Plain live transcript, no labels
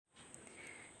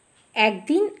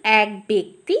একদিন এক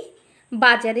ব্যক্তি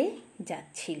বাজারে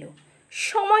যাচ্ছিল।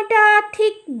 সময়টা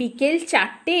ঠিক বিকেল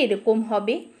 4টে এরকম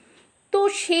হবে। তো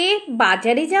সে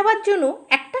বাজারে যাওয়ার জন্য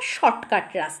একটা শর্টকাট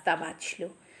রাস্তা বাছল।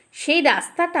 সেই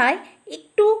রাস্তাটায়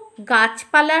একটু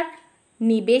গাছপালার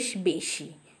নিবেশ বেশি,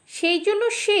 সেই জন্য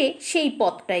সে সেই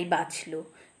পথটাই বাছল।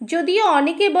 যদিও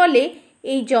অনেকে বলে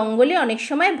এই জঙ্গলে অনেক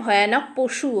সময় ভয়ানক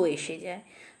পশুও এসে যায়,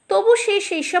 তবু সে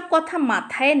সেই সব কথা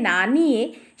মাথায় না নিয়ে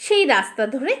সেই রাস্তা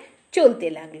ধরে চলতে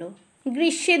লাগলো।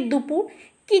 গ্রীষ্মের দুপুর,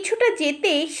 কিছুটা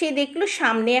যেতে সে দেখলো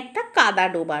সামনে একটা কাদা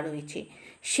ডোবা রয়েছে।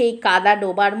 সেই কাদা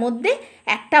ডোবার মধ্যে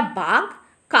একটা বাঘ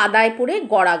কাদায় পড়ে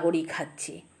গড়াগড়ি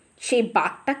খাচ্ছে। সেই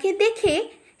বাঘটাকে দেখে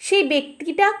সেই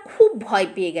ব্যক্তিটা খুব ভয়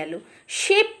পেয়ে গেল।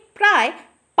 সে প্রায়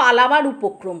পালাবার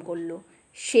উপক্রম করলো।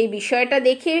 সেই বিষয়টা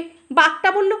দেখে বাঘটা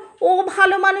বলল, ও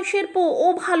ভালো মানুষের পো, ও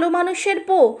ভালো মানুষের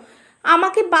পো,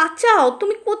 আমাকে বাঁচাও,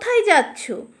 তুমি কোথায় যাচ্ছ?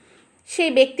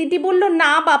 সেই ব্যক্তিটি বলল,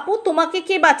 না বাপু, তোমাকে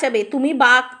কে বাঁচাবে? তুমি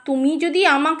বাঘ, তুমি যদি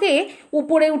আমাকে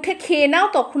উপরে উঠে খেয়ে নাও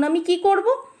তখন আমি কি করব?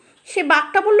 সে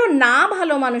বাঘটা বলল, না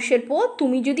ভালো মানুষের পো,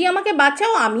 তুমি যদি আমাকে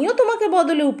বাঁচাও আমিও তোমাকে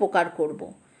বদলে উপকার করব।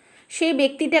 সেই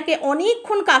ব্যক্তিটাকে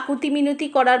অনেকক্ষণ কাকুতি মিনতি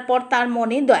করার পর তার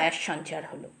মনে দয়ার সঞ্চার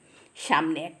হলো।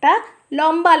 সামনে একটা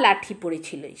লম্বা লাঠি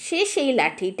পড়েছিল, সে সেই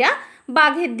লাঠিটা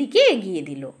বাঘের দিকে এগিয়ে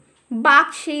দিল। বাঘ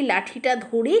সেই লাঠিটা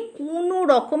ধরে কোনো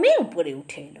রকমে উপরে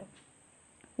উঠে এলো।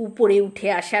 উপরে উঠে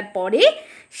আসার পরে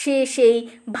সে সেই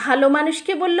ভালো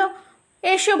মানুষকে বলল,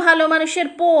 এসো ভালো মানুষের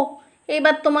পো,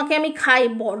 এবার তোমাকে আমি খাই,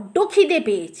 বড্ড খিদে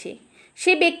পেয়েছে।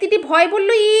 সে ব্যক্তিটি ভয় বলল,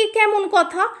 কেমন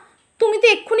কথা? তুমি তো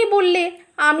এক্ষুনি বললে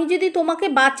আমি যদি তোমাকে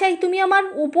বাঁচাই তুমি আমার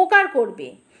উপকার করবে।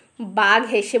 বাঘ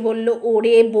হেসে বলল,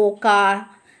 ওরে বোকা,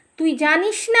 তুই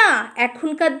জানিস না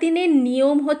এখনকার দিনের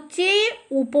নিয়ম হচ্ছে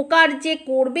উপকার যে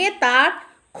করবে তার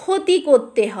ক্ষতি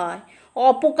করতে হয়,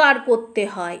 অপকার করতে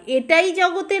হয়, এটাই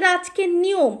জগতের আজকের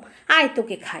নিয়ম, আয়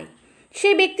তোকে খাই।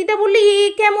 সেই ব্যক্তিটা বলল,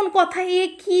 কেমন কথা,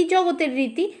 কি জগতের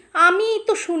রীতি, আমি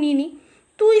তো শুনিনি।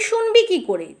 তুই শুনবি কি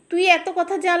করে? তুই এত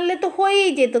কথা জানলে তো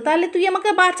হয়েই যেত, তাহলে তুই আমাকে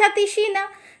বাঁচাতিসই না।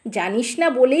 জানিস না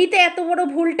বলেই তো এত বড়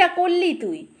ভুলটা করলি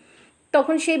তুই।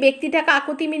 তখন সেই ব্যক্তিটা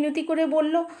কাকুতি মিনতি করে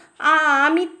বলল,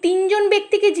 আমি 3জন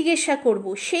ব্যক্তিকে জিজ্ঞাসা করব,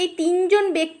 সেই 3জন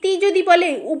ব্যক্তি যদি বলে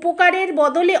উপকারের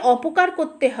বদলে অপকার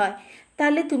করতে হয়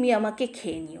তাহলে তুমি আমাকে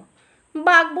খেয়ে নিও।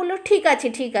 বাঘ বলল, ঠিক আছে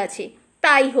ঠিক আছে,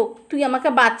 তাই হোক, তুই আমাকে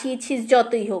বাঁচিয়েছিস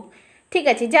যতই হোক, ঠিক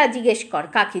আছে, যা জিজ্ঞেস কর,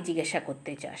 কাকে জিজ্ঞাসা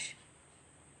করতে চাস।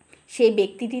 সেই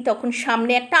ব্যক্তিটি তখন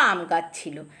সামনে একটা আম গাছ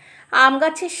ছিল, আম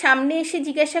গাছের সামনে এসে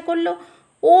জিজ্ঞাসা করলো,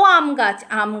 ও আম গাছ,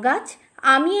 আম গাছ,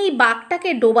 আমি এই বাঘটাকে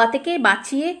ডোবা থেকে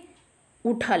বাঁচিয়ে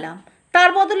উঠালাম, তার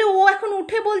বদলে ও এখন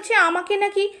উঠে বলছে আমাকে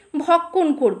নাকি ভক্ষণ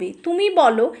করবে, তুমি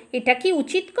বলো এটা কি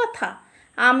উচিত কথা?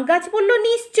 আম গাছ বলল,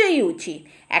 নিশ্চয়ই উচিত,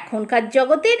 এখনকার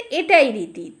জগতের এটাই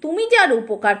রীতি, তুমি যার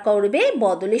উপকার করবে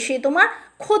বদলে সে তোমার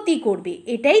ক্ষতি করবে,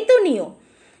 এটাই তো নিয়ম।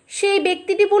 সেই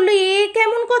ব্যক্তিটি বলল,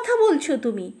 কেমন কথা বলছো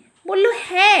তুমি? বলল,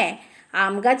 হ্যাঁ।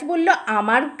 আম গাছ বলল,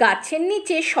 আমার গাছের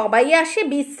নিচে সবাই আসে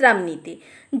বিশ্রাম নিতে,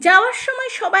 যাওয়ার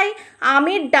সময় সবাই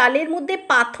আমের ডালের মধ্যে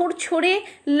পাথর ছড়ে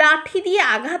লাঠি দিয়ে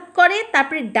আঘাত করে,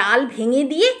 তারপরে ডাল ভেঙে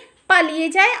দিয়ে পালিয়ে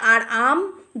যায়, আর আম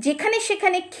যেখানে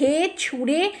সেখানে খেয়ে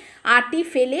ছুঁড়ে আটি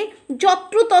ফেলে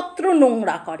যত্রতত্র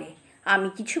নোংরা করে। আমি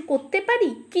কিছু করতে পারি?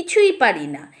 কিছুই পারি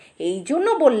না। এই জন্য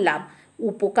বললাম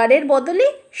উপকারের বদলে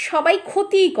সবাই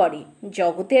ক্ষতিই করে,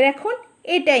 জগতের এখন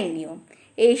এটাই নিয়ম।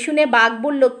 এই শুনে বাঘ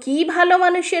বলল, কি ভালো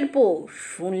মানুষের পো,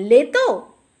 শুনলে তো?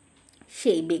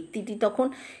 সেই ব্যক্তিটি তখন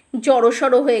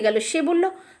জড়সড় হয়ে গেল। সে বলল,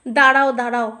 দাঁড়াও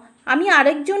দাঁড়াও, আমি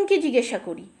আরেকজনকে জিজ্ঞাসা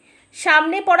করি।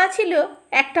 সামনে পড়া ছিল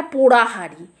একটা পোড়া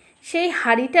হাঁড়ি। সেই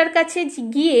হাঁড়িটার কাছে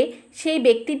গিয়ে সেই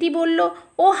ব্যক্তিটি বলল,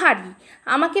 ও হাঁড়ি,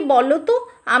 আমাকে বলো তো,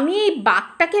 আমি এই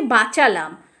বাঘটাকে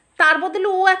বাঁচালাম, তার বদলে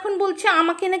ও এখন বলছে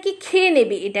আমাকে নাকি খেয়ে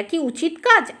নেবে, এটা কি উচিত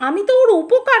কাজ? আমি তো ওর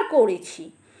উপকার করেছি।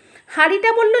 হাঁড়িটা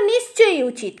বলল, নিশ্চয়ই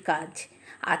উচিত কাজ,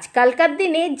 আজকালকার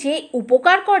দিনে যে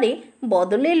উপকার করে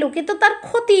বদলে লোকে তো তার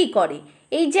ক্ষতিই করে।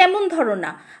 এই যেমন ধরো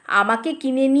না, আমাকে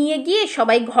কিনে নিয়ে গিয়ে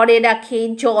সবাই ঘরে রাখে,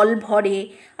 জল ভরে,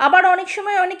 আবার অনেক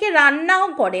সময় অনেকে রান্নাও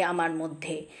করে আমার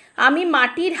মধ্যে। আমি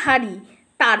মাটির হাঁড়ি,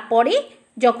 তারপরে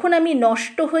যখন আমি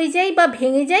নষ্ট হয়ে যাই বা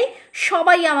ভেঙে যাই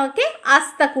সবাই আমাকে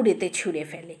আস্তা কুড়েতে ছুঁড়ে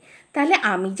ফেলে, তাহলে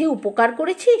আমি যে উপকার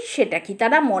করেছি সেটা কি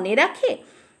তারা মনে রাখে?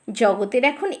 জগতের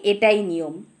এখন এটাই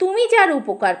নিয়ম, তুমি যার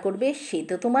উপকার করবে সে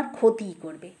তো তোমার ক্ষতিই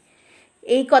করবে।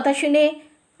 এই কথা শুনে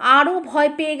আরও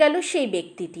ভয় পেয়ে গেল সেই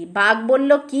ব্যক্তিটি। বাঘ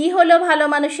বলল, কি হলো ভালো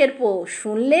মানুষের পো,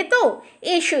 শুনলে তো?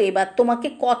 এসো এবার তোমাকে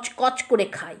কচকচ করে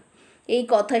খাই। এই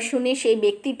কথা শুনে সেই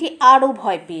ব্যক্তিটি আরও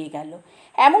ভয় পেয়ে গেল।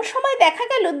 এমন সময় দেখা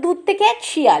গেল দূর থেকে এক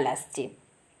শিয়াল আসছে।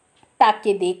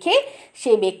 তাকে দেখে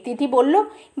সেই ব্যক্তিটি বলল,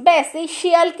 ব্যাস, এই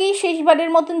শিয়ালকেই শেষবারের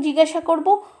মতন জিজ্ঞাসা করব,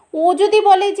 ও যদি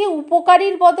বলে যে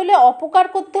উপকারীর বদলে অপকার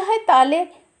করতে হয় তাহলে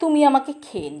তুমি আমাকে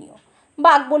খেয়ে নিও।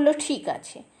 বাঘ বলল ঠিক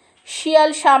আছে।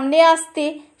 শিয়াল সামনে আসতে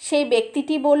সেই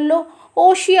ব্যক্তিটি বলল, ও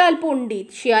শিয়াল পণ্ডিত,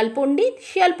 শিয়াল পণ্ডিত।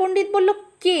 শিয়াল পণ্ডিত বলল,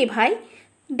 কে ভাই,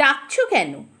 ডাকছো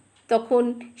কেন? তখন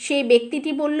সেই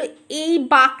ব্যক্তিটি বলল, এই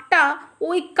বাঘটা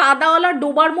ওই কাদাওয়ালা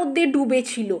ডোবার মধ্যে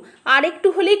ডুবেছিল, আর একটু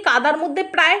হলেই কাদার মধ্যে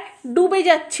প্রায় ডুবে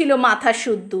যাচ্ছিল মাথা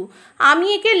শুদ্ধ। আমি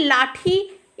একে লাঠি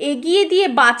এগিয়ে দিয়ে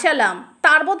বাঁচালাম,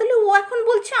 তার বদলে ও এখন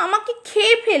বলছে আমাকে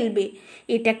খেয়ে ফেলবে।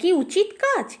 এটা কি উচিত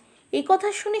কাজ? এই কথা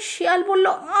শুনে শিয়াল বলল,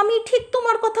 আমি ঠিক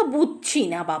তোমার কথা বুঝছি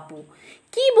না বাপু,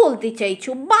 কি বলতে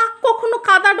চাইছো? বাঘ কখনো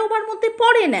কাদা ডোবার মধ্যে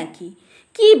পড়ে নাকি?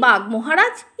 কি বাঘ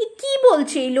মহারাজ, কি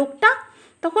বলছে এই লোকটা?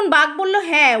 তখন বাঘ বলল,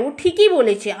 হ্যাঁ ও ঠিকই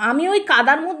বলেছে, আমি ওই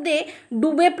কাদার মধ্যে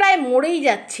ডুবে প্রায় মরেই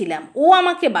যাচ্ছিলাম, ও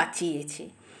আমাকে বাঁচিয়েছে।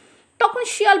 তখন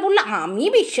শিয়াল বলল, আমি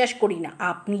বিশ্বাস করি না,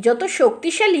 আপনি যত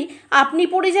শক্তিশালী আপনি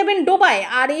পড়ে যাবেন ডোবায়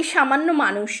আর এই সামান্য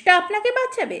মানুষটা আপনাকে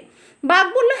বাঁচাবে। বাঘ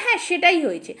বলল, হ্যাঁ সেটাই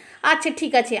হয়েছে। আচ্ছা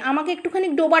ঠিক আছে, আমাকে একটুখানি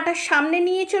ডোবাটার সামনে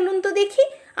নিয়ে চলুন তো দেখি,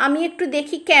 আমি একটু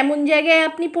দেখি কেমন জায়গায়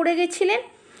আপনি পড়ে গেছিলেন।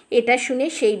 এটা শুনে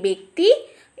সেই ব্যক্তি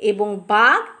এবং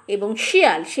বাঘ এবং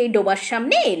শিয়াল সেই ডোবার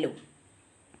সামনে এলো।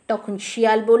 তখন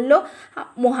শিয়াল বলল,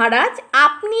 মহারাজ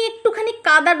আপনি একটুখানি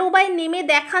কাদা ডোবায় নেমে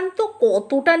দেখান তো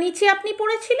কতটা নিচে আপনি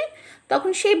পড়েছিলেন।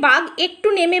 তখন সেই বাঘ একটু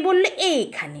নেমে বলল,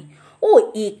 এইখানে। ও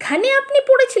এখানে আপনি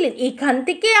পড়েছিলেন, এখান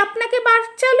থেকে আপনাকে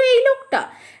বাঁচালো এই লোকটা?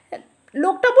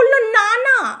 লোকটা বলল, না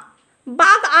না,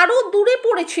 বাঘ আরও দূরে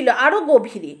পড়েছিল, আরও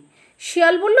গভীরে।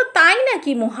 শিয়াল বলল, তাই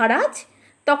নাকি মহারাজ?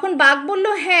 তখন বাঘ বলল,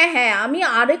 হ্যাঁ হ্যাঁ, আমি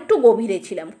আর একটু গভীরে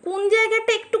ছিলাম, কোন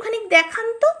জায়গাটা একটুখানি দেখান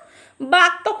তো।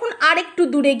 বাঘ তখন আরেকটু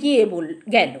দূরে গিয়ে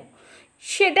গেল।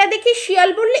 সেটা দেখে শিয়াল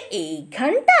বললে,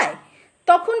 এইখানটায়?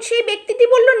 তখন সেই ব্যক্তিটি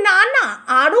বলল, না না,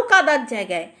 আরও কাদার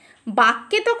জায়গায়।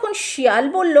 বাঘকে তখন শিয়াল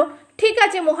বলল, ঠিক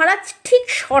আছে মহারাজ, ঠিক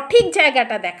সঠিক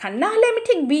জায়গাটা দেখান, না হলে আমি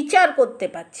ঠিক বিচার করতে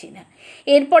পারছি না।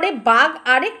 এরপরে বাঘ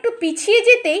আরেকটু পিছিয়ে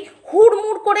যেতেই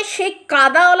হুড়মুড় করে সেই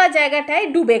কাদাওয়ালা জায়গাটায়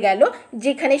ডুবে গেল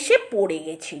যেখানে সে পড়ে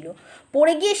গেছিল।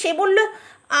 পড়ে গিয়ে সে বলল,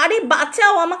 আরে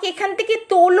বাঁচাও, আমাকে এখান থেকে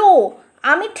তোলো,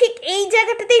 আমি ঠিক এই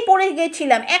জায়গাটাতেই পড়ে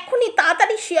গেছিলাম, এখনই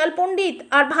তাড়াতাড়ি শিয়াল পণ্ডিত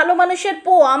আর ভালো মানুষের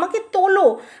আমাকে তোলো,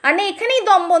 আর না এখানেই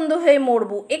দম বন্ধ হয়ে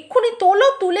মরবো, এক্ষুনি তোলো,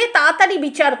 তুলে তাড়াতাড়ি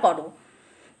বিচার করো।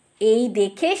 এই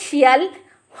দেখে শিয়াল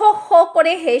হো হো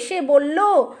করে হেসে বলল,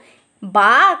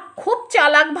 বাঘ খুব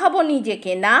চালাক ভাবো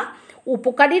নিজেকে না?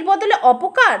 উপকারীর বদলে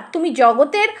অপকার, তুমি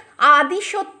জগতের আদি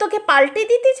সত্যকে পাল্টে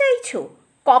দিতে চাইছো?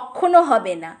 কখনো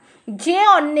হবে না। যে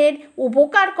অন্যের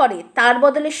উপকার করে তার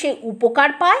বদলে সে উপকার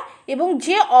পায়, এবং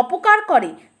যে অপকার করে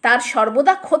তার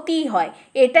সর্বদা ক্ষতিই হয়।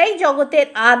 এটাই জগতের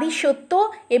আদি সত্য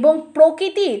এবং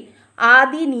প্রকৃতির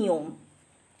আদি নিয়ম।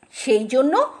 সেই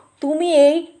জন্য তুমি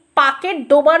এই পাকের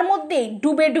ডোবার মধ্যেই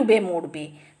ডুবে ডুবে মরবে,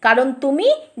 কারণ তুমি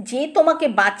যে তোমাকে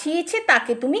বাঁচিয়েছে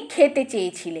তাকে তুমি খেতে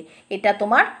চেয়েছিলে। এটা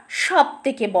তোমার সব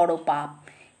থেকে বড় পাপ।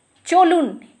 চলুন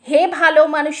হে ভালো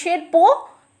মানুষের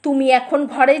তুমি এখন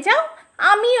ঘরে যাও,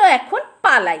 আমিও এখন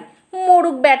পালাই,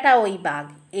 মরুক বেটা ওই বাঘ।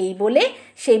 এই বলে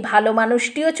সেই ভালো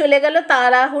মানুষটিও চলে গেল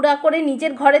তাড়াহুড়া করে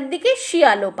নিজের ঘরের দিকে,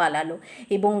 শিয়ালও পালালো,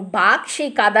 এবং বাঘ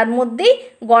সেই কাদার মধ্যেই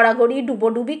গড়াগড়ি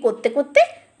ডুবোডুবি করতে করতে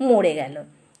মরে গেল।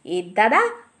 এর দ্বারা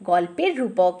গল্পের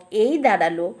রূপক এই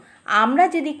দাঁড়ালো, আমরা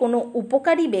যদি কোনো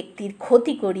উপকারী ব্যক্তির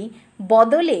ক্ষতি করি,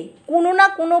 বদলে কোনো না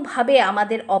কোনোভাবে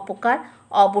আমাদের অপকার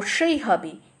অবশ্যই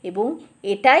হবে, এবং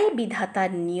এটাই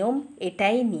বিধাতার নিয়ম,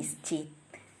 এটাই নিশ্চিত।